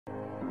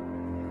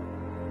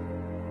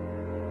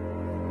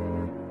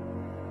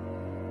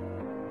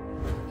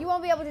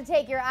won't be able to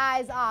take your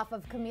eyes off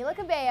of Camila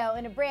Cabello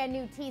in a brand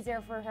new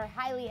teaser for her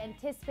highly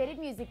anticipated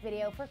music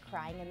video for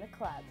Crying in the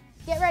Club.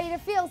 Get ready to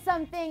feel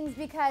some things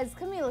because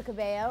Camila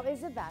Cabello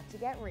is about to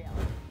get real.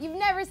 You've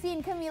never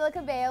seen Camila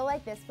Cabello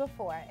like this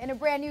before. In a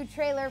brand new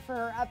trailer for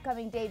her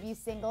upcoming debut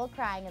single,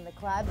 Crying in the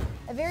Club,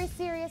 a very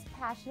serious,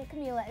 passionate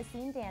Camila is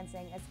seen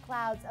dancing as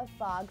clouds of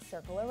fog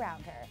circle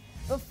around her,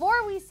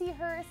 before we see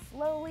her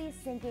slowly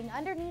sinking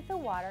underneath the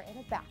water in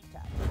a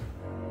bathtub.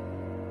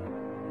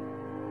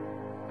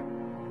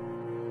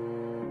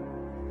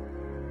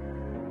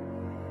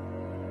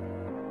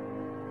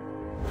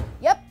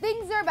 Yep,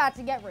 things are about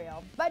to get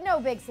real. But no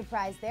big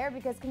surprise there,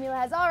 because Camila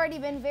has already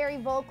been very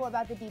vocal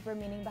about the deeper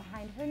meaning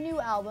behind her new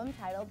album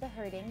titled The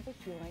Hurting, The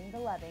Healing, The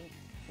Loving,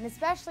 and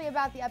especially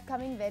about the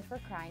upcoming vid for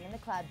Crying in the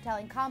Club,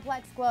 telling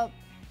Complex, quote,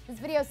 "This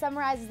video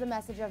summarizes the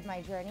message of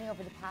my journey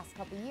over the past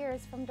couple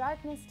years, from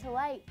darkness to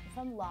light,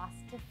 from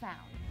lost to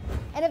found."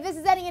 And if this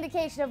is any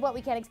indication of what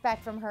we can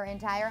expect from her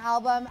entire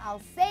album,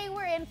 I'll say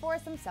we're in for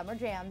some summer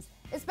jams,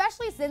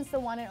 especially since the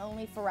one and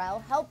only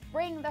Pharrell helped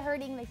bring The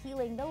Hurting, The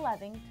Healing, The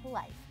Loving to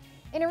life.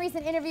 In a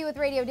recent interview with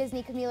Radio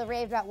Disney, Camila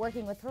raved about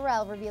working with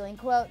Pharrell, revealing,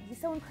 quote,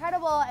 "He's so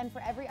incredible, and for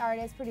every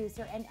artist,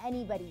 producer, and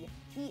anybody,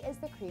 he is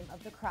the cream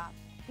of the crop.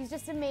 He's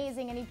just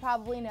amazing, and he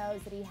probably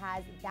knows that he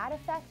has that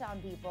effect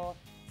on people,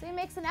 so he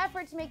makes an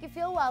effort to make you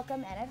feel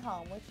welcome and at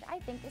home," which I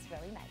think is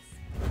really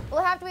nice.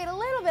 We'll have to wait a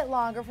little bit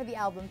longer for the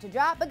album to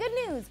drop, but good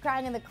news,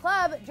 Crying in the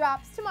Club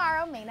drops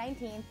tomorrow, May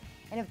 19th,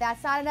 and if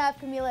that's not enough,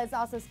 Camila is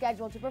also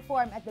scheduled to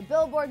perform at the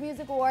Billboard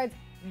Music Awards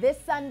this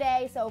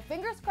Sunday, so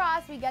fingers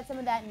crossed we get some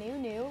of that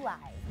new live.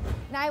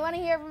 Now I want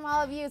to hear from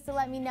all of you, so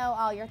let me know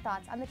all your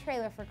thoughts on the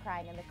trailer for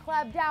Crying in the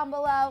Club down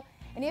below,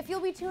 and if you'll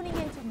be tuning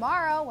in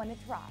tomorrow when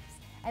it drops.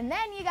 And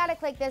then you gotta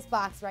click this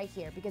box right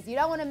here, because you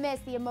don't want to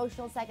miss the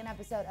emotional second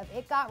episode of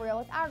It Got Real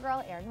with our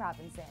girl, Erin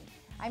Robinson.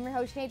 I'm your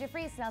host, Naja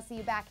Freese, and I'll see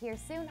you back here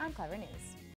soon on Clevver News.